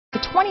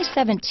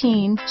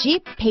2017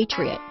 Jeep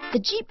Patriot. The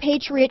Jeep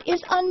Patriot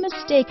is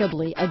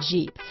unmistakably a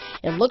Jeep.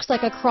 It looks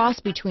like a cross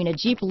between a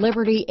Jeep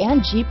Liberty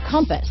and Jeep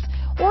Compass,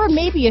 or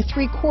maybe a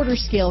 3/4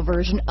 scale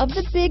version of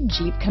the big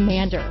Jeep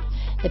Commander.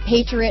 The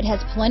Patriot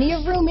has plenty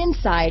of room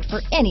inside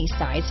for any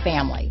size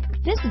family.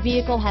 This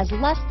vehicle has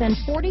less than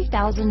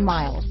 40,000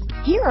 miles.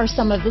 Here are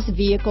some of this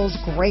vehicle's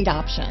great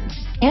options: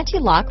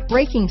 anti-lock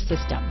braking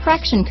system,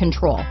 traction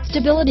control,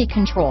 stability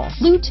control,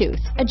 Bluetooth,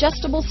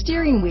 adjustable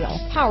steering wheel,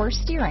 power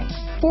steering,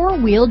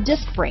 4-wheel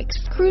disc brakes,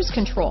 cruise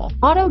control,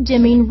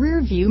 auto-dimming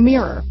rear view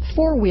mirror,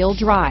 4-wheel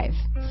drive,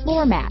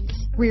 floor mats,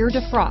 rear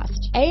defrost,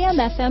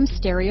 AM/FM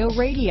stereo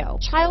radio,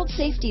 child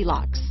safety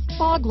locks,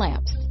 fog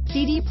lamps,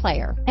 CD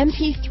player,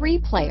 MP3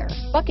 player,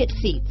 bucket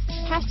seats,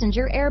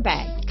 passenger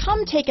airbag.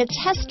 Come take a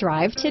test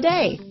drive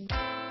today.